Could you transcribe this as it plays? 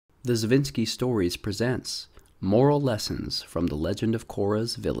The Zavinski Stories presents Moral Lessons from the Legend of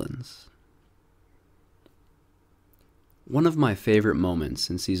Korra's Villains. One of my favorite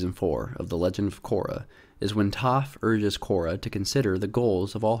moments in Season 4 of The Legend of Korra is when Toph urges Korra to consider the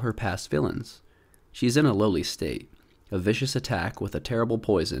goals of all her past villains. She's in a lowly state. A vicious attack with a terrible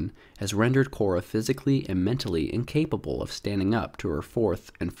poison has rendered Korra physically and mentally incapable of standing up to her fourth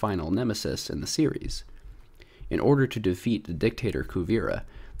and final nemesis in the series. In order to defeat the dictator Kuvira,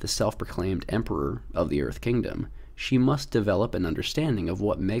 the self-proclaimed emperor of the Earth Kingdom, she must develop an understanding of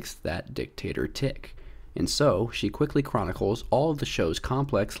what makes that dictator tick. And so, she quickly chronicles all of the show's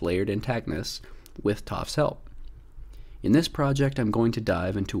complex layered antagonists with Toph's help. In this project, I'm going to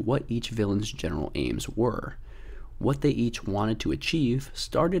dive into what each villain's general aims were. What they each wanted to achieve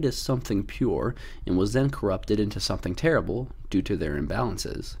started as something pure and was then corrupted into something terrible due to their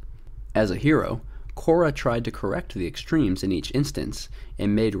imbalances. As a hero, Korra tried to correct the extremes in each instance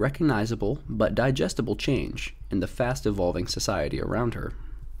and made recognizable but digestible change in the fast-evolving society around her.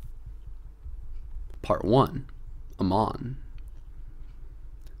 Part 1. Amon.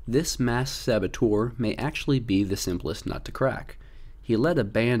 This mass saboteur may actually be the simplest nut to crack. He led a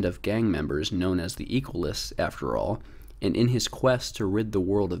band of gang members known as the Equalists, after all, and in his quest to rid the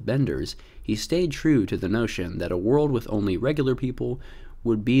world of benders, he stayed true to the notion that a world with only regular people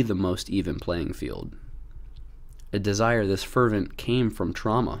would be the most even playing field. A desire this fervent came from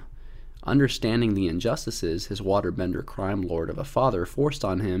trauma. Understanding the injustices his waterbender crime lord of a father forced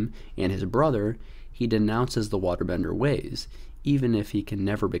on him and his brother, he denounces the waterbender ways, even if he can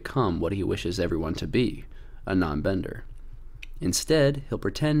never become what he wishes everyone to be, a non-bender. Instead, he'll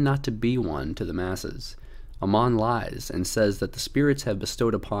pretend not to be one to the masses. Amon lies and says that the spirits have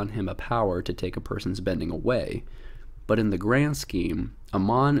bestowed upon him a power to take a person's bending away, but in the grand scheme,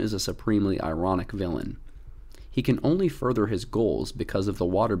 Amon is a supremely ironic villain. He can only further his goals because of the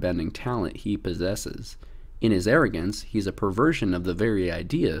waterbending talent he possesses. In his arrogance, he's a perversion of the very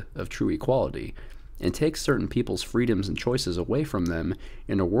idea of true equality, and takes certain people's freedoms and choices away from them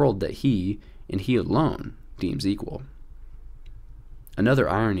in a world that he, and he alone, deems equal. Another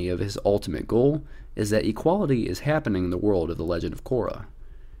irony of his ultimate goal is that equality is happening in the world of the Legend of Korra.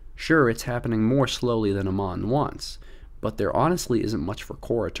 Sure, it's happening more slowly than Amon wants, but there honestly isn't much for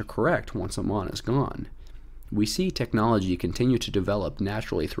Korra to correct once Amon is gone. We see technology continue to develop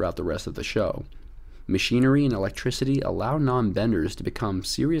naturally throughout the rest of the show. Machinery and electricity allow non-benders to become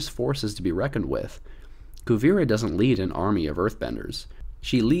serious forces to be reckoned with. Kuvira doesn't lead an army of earthbenders.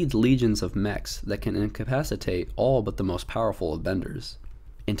 She leads legions of mechs that can incapacitate all but the most powerful of benders.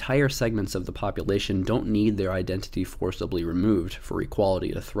 Entire segments of the population don't need their identity forcibly removed for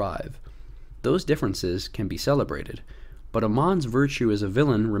equality to thrive. Those differences can be celebrated, but Amon's virtue as a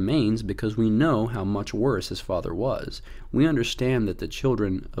villain remains because we know how much worse his father was. We understand that the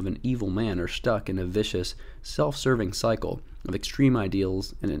children of an evil man are stuck in a vicious, self-serving cycle of extreme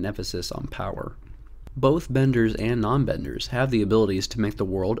ideals and an emphasis on power. Both benders and non-benders have the abilities to make the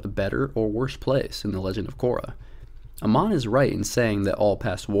world a better or worse place in the Legend of Korra. Amon is right in saying that all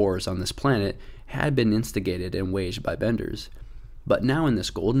past wars on this planet had been instigated and waged by benders. But now in this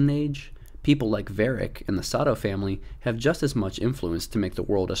golden age, people like Varric and the Sato family have just as much influence to make the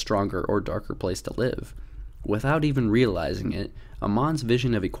world a stronger or darker place to live. Without even realizing it, Amon's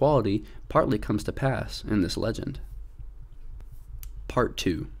vision of equality partly comes to pass in this legend. Part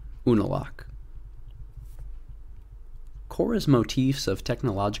 2. Unalaq. Korra's motifs of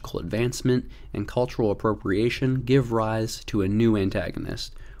technological advancement and cultural appropriation give rise to a new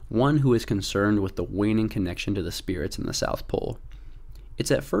antagonist, one who is concerned with the waning connection to the spirits in the South Pole. It's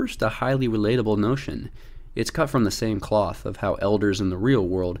at first a highly relatable notion. It's cut from the same cloth of how elders in the real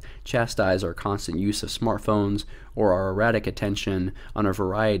world chastise our constant use of smartphones or our erratic attention on a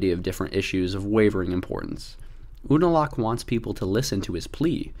variety of different issues of wavering importance. Unalaq wants people to listen to his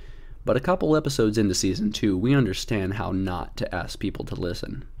plea, but a couple episodes into Season 2, we understand how not to ask people to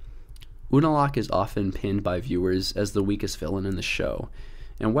listen. Unalaq is often pinned by viewers as the weakest villain in the show,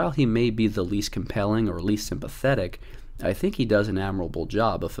 and while he may be the least compelling or least sympathetic, I think he does an admirable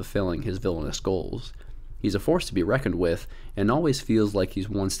job of fulfilling his villainous goals. He's a force to be reckoned with, and always feels like he's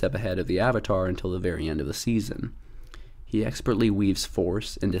one step ahead of the Avatar until the very end of the season. He expertly weaves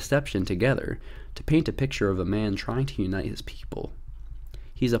force and deception together to paint a picture of a man trying to unite his people.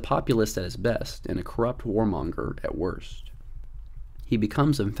 He's a populist at his best, and a corrupt warmonger at worst. He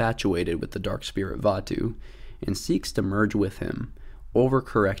becomes infatuated with the dark spirit Vaatu, and seeks to merge with him,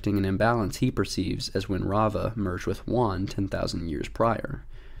 overcorrecting an imbalance he perceives as when Rava merged with Wan 10,000 years prior.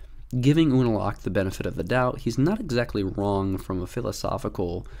 Giving Unalaq the benefit of the doubt, he's not exactly wrong from a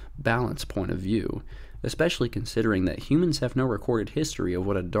philosophical, balanced point of view, especially considering that humans have no recorded history of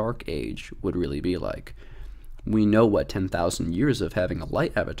what a dark age would really be like. We know what 10,000 years of having a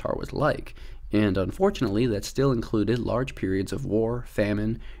light avatar was like, and unfortunately that still included large periods of war,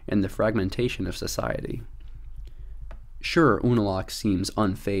 famine, and the fragmentation of society. Sure, Unalaq seems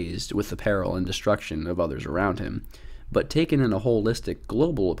unfazed with the peril and destruction of others around him, but taken in a holistic,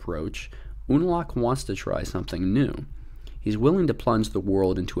 global approach, Unalaq wants to try something new. He's willing to plunge the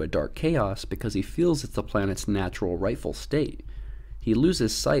world into a dark chaos because he feels it's the planet's natural, rightful state. He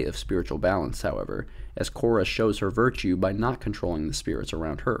loses sight of spiritual balance, however, as Korra shows her virtue by not controlling the spirits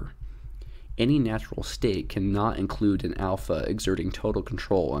around her. Any natural state cannot include an alpha exerting total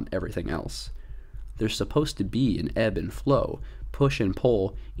control on everything else. There's supposed to be an ebb and flow, push and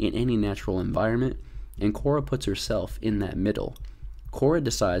pull in any natural environment, and Korra puts herself in that middle. Korra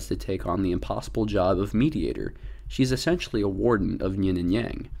decides to take on the impossible job of mediator. She's essentially a warden of yin and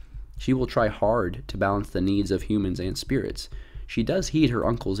yang. She will try hard to balance the needs of humans and spirits. She does heed her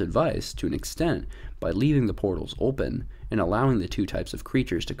uncle's advice to an extent by leaving the portals open and allowing the two types of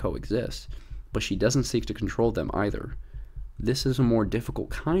creatures to coexist, but she doesn't seek to control them either. This is a more difficult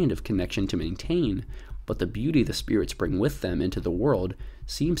kind of connection to maintain, but the beauty the spirits bring with them into the world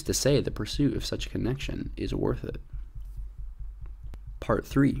seems to say the pursuit of such a connection is worth it. Part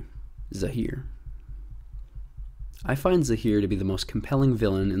 3. Zahir. I find Zahir to be the most compelling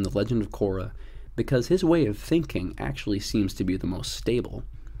villain in the Legend of Korra because his way of thinking actually seems to be the most stable.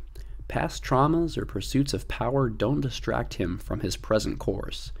 Past traumas or pursuits of power don't distract him from his present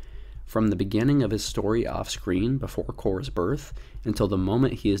course. From the beginning of his story off-screen before Korra's birth until the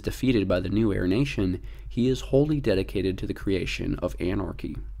moment he is defeated by the new Air Nation, he is wholly dedicated to the creation of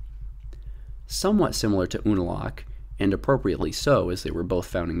anarchy. Somewhat similar to Unalaq, and appropriately so as they were both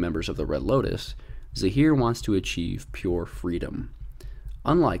founding members of the Red Lotus, Zahir wants to achieve pure freedom.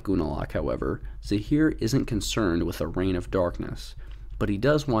 Unlike Unalaq, however, Zahir isn't concerned with a reign of darkness, but he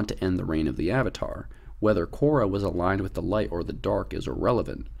does want to end the reign of the Avatar. Whether Korra was aligned with the light or the dark is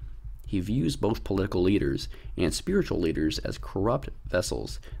irrelevant. He views both political leaders and spiritual leaders as corrupt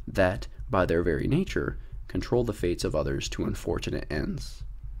vessels that, by their very nature, control the fates of others to unfortunate ends.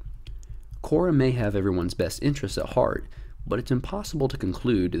 Korra may have everyone's best interests at heart, but it's impossible to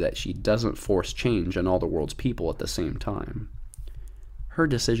conclude that she doesn't force change on all the world's people at the same time. Her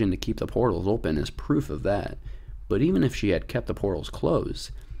decision to keep the portals open is proof of that, but even if she had kept the portals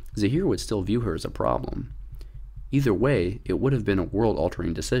closed, Zahir would still view her as a problem. Either way, it would have been a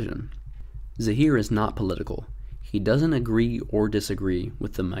world-altering decision. Zahir is not political. He doesn't agree or disagree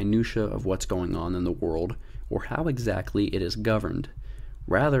with the minutiae of what's going on in the world or how exactly it is governed.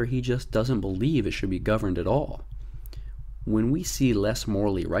 Rather, he just doesn't believe it should be governed at all. When we see less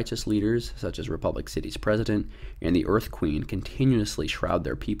morally righteous leaders, such as Republic City's president and the Earth Queen, continuously shroud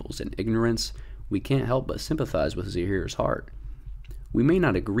their peoples in ignorance, we can't help but sympathize with Zahir's heart. We may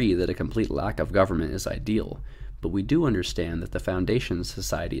not agree that a complete lack of government is ideal, but we do understand that the foundations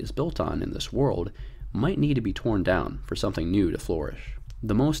society is built on in this world might need to be torn down for something new to flourish.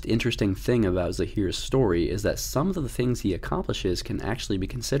 The most interesting thing about Zahir's story is that some of the things he accomplishes can actually be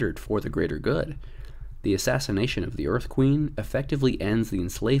considered for the greater good. The assassination of the Earth Queen effectively ends the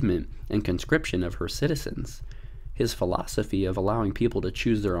enslavement and conscription of her citizens. His philosophy of allowing people to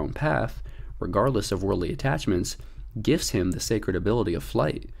choose their own path, regardless of worldly attachments, gives him the sacred ability of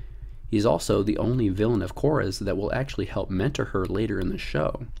flight. He's also the only villain of Korra's that will actually help mentor her later in the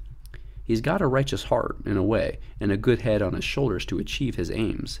show. He's got a righteous heart, in a way, and a good head on his shoulders to achieve his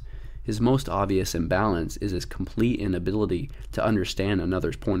aims. His most obvious imbalance is his complete inability to understand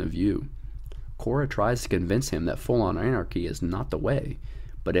another's point of view. Korra tries to convince him that full-on anarchy is not the way,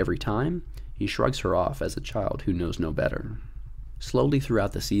 but every time, he shrugs her off as a child who knows no better. Slowly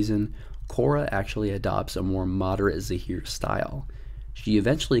throughout the season, Korra actually adopts a more moderate Zahir style. She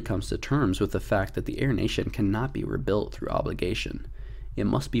eventually comes to terms with the fact that the Air Nation cannot be rebuilt through obligation. It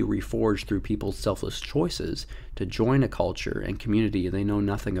must be reforged through people's selfless choices to join a culture and community they know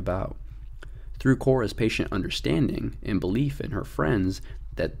nothing about. Through Korra's patient understanding and belief in her friends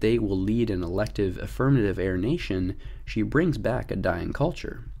that they will lead an elective, affirmative Air Nation, she brings back a dying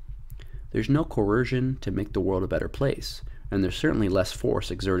culture. There's no coercion to make the world a better place, and there's certainly less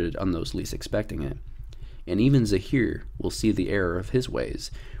force exerted on those least expecting it. And even Zahir will see the error of his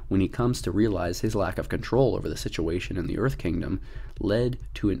ways when he comes to realize his lack of control over the situation in the Earth Kingdom led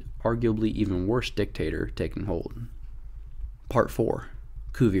to an arguably even worse dictator taking hold. Part 4.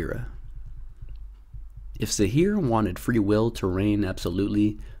 Kuvira. If Zahir wanted free will to reign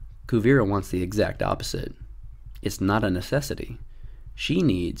absolutely, Kuvira wants the exact opposite. It's not a necessity. She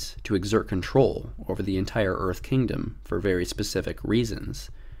needs to exert control over the entire Earth Kingdom for very specific reasons.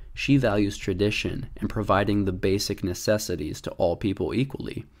 She values tradition and providing the basic necessities to all people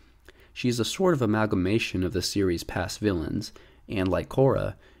equally. She's a sort of amalgamation of the series' past villains, and like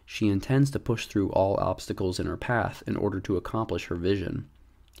Korra, she intends to push through all obstacles in her path in order to accomplish her vision.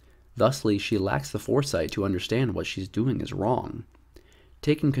 Thusly, she lacks the foresight to understand what she's doing is wrong.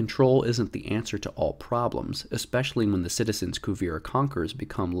 Taking control isn't the answer to all problems, especially when the citizens Kuvira conquers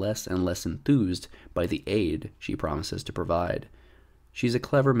become less and less enthused by the aid she promises to provide. She's a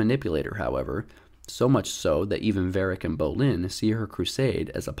clever manipulator, however, so much so that even Varric and Bolin see her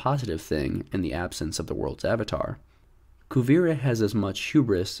crusade as a positive thing in the absence of the world's avatar. Kuvira has as much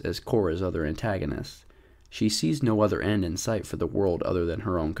hubris as Korra's other antagonists. She sees no other end in sight for the world other than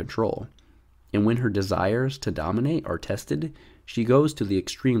her own control. And when her desires to dominate are tested, she goes to the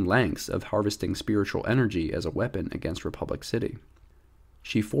extreme lengths of harvesting spiritual energy as a weapon against Republic City.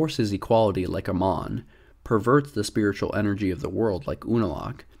 She forces equality like Amon, perverts the spiritual energy of the world like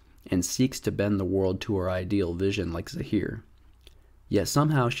Unalaq, and seeks to bend the world to her ideal vision like Zahir. Yet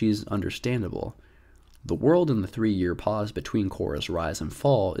somehow she's understandable. The world in the 3-year pause between Korra's rise and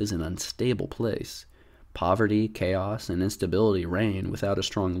fall is an unstable place. Poverty, chaos, and instability reign without a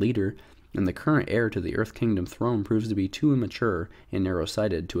strong leader, and the current heir to the Earth Kingdom throne proves to be too immature and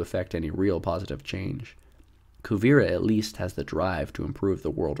narrow-sighted to effect any real positive change. Kuvira at least has the drive to improve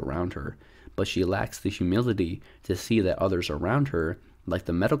the world around her, but she lacks the humility to see that others around her, like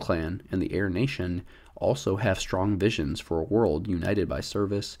the Metal Clan and the Air Nation, also have strong visions for a world united by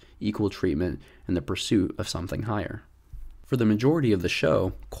service, equal treatment, and the pursuit of something higher. For the majority of the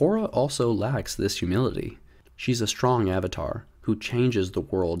show, Korra also lacks this humility. She's a strong avatar who changes the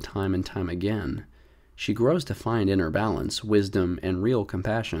world time and time again. She grows to find inner balance, wisdom, and real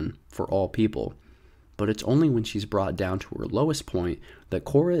compassion for all people. But it's only when she's brought down to her lowest point that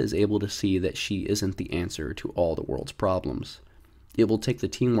Korra is able to see that she isn't the answer to all the world's problems. It will take the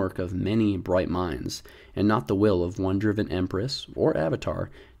teamwork of many bright minds, and not the will of one driven empress or avatar,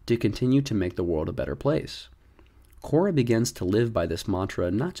 to continue to make the world a better place. Korra begins to live by this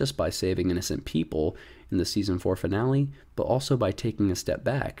mantra not just by saving innocent people in the Season 4 finale, but also by taking a step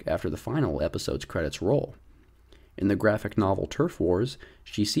back after the final episode's credits roll. In the graphic novel Turf Wars,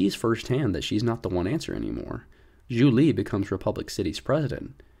 she sees firsthand that she's not the one answer anymore. Zhu Li becomes Republic City's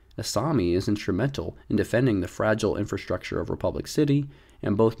president. Asami is instrumental in defending the fragile infrastructure of Republic City,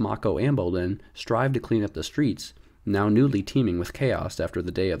 and both Mako and Bolin strive to clean up the streets, now newly teeming with chaos after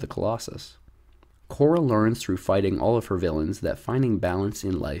the Day of the Colossus. Korra learns through fighting all of her villains that finding balance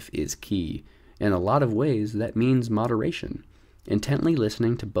in life is key. In a lot of ways, that means moderation, intently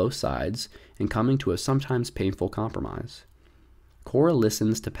listening to both sides and coming to a sometimes painful compromise. Korra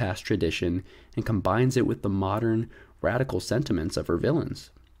listens to past tradition and combines it with the modern, radical sentiments of her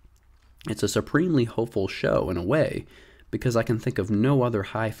villains. It's a supremely hopeful show in a way, because I can think of no other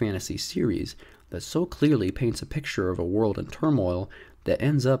high fantasy series that so clearly paints a picture of a world in turmoil that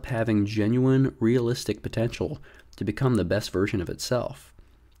ends up having genuine, realistic potential to become the best version of itself.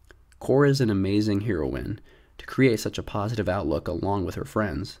 Korra is an amazing heroine to create such a positive outlook along with her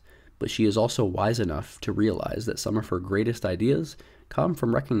friends, but she is also wise enough to realize that some of her greatest ideas come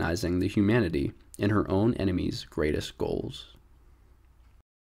from recognizing the humanity in her own enemy's greatest goals.